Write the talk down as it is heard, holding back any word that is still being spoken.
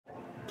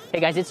Hey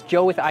guys, it's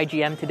Joe with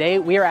IGM. Today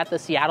we are at the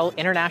Seattle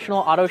International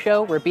Auto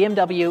Show where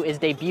BMW is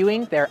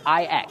debuting their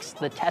iX,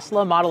 the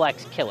Tesla Model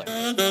X killer.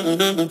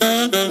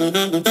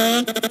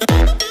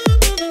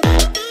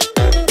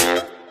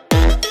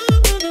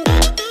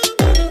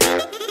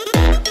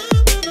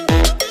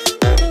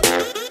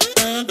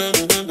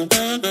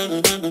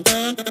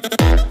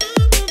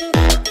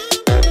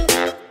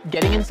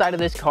 Getting inside of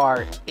this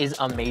car is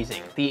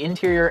amazing. The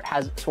interior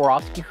has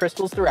Swarovski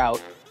crystals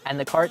throughout, and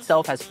the car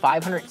itself has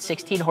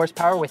 516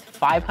 horsepower with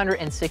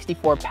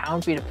 564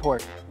 pound-feet of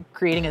torque,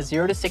 creating a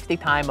 0 to 60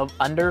 time of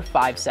under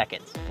 5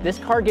 seconds. This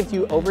car gives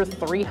you over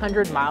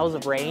 300 miles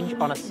of range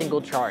on a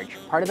single charge.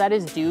 Part of that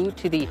is due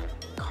to the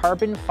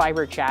carbon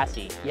fiber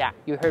chassis. Yeah,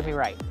 you heard me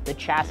right. The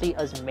chassis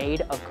is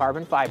made of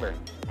carbon fiber,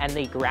 and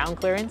the ground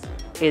clearance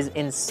is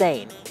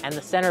insane, and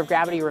the center of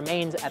gravity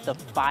remains at the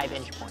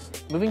 5-inch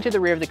point. Moving to the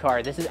rear of the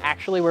car, this is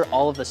actually where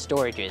all of the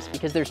storage is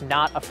because there's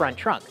not a front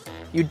trunk.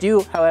 You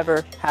do,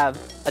 however, have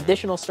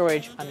additional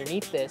storage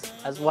underneath this,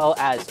 as well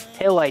as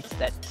taillights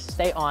that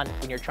stay on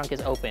when your trunk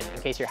is open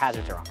in case your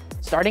hazards are on.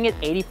 Starting at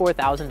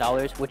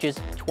 $84,000, which is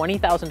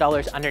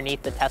 $20,000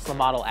 underneath the Tesla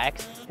Model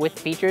X, with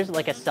features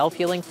like a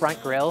self-healing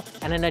front grille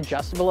and an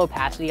adjustable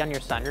opacity on your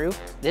sunroof,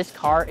 this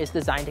car is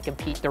designed to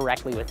compete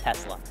directly with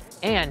Tesla.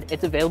 And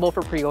it's available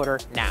for pre-order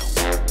now.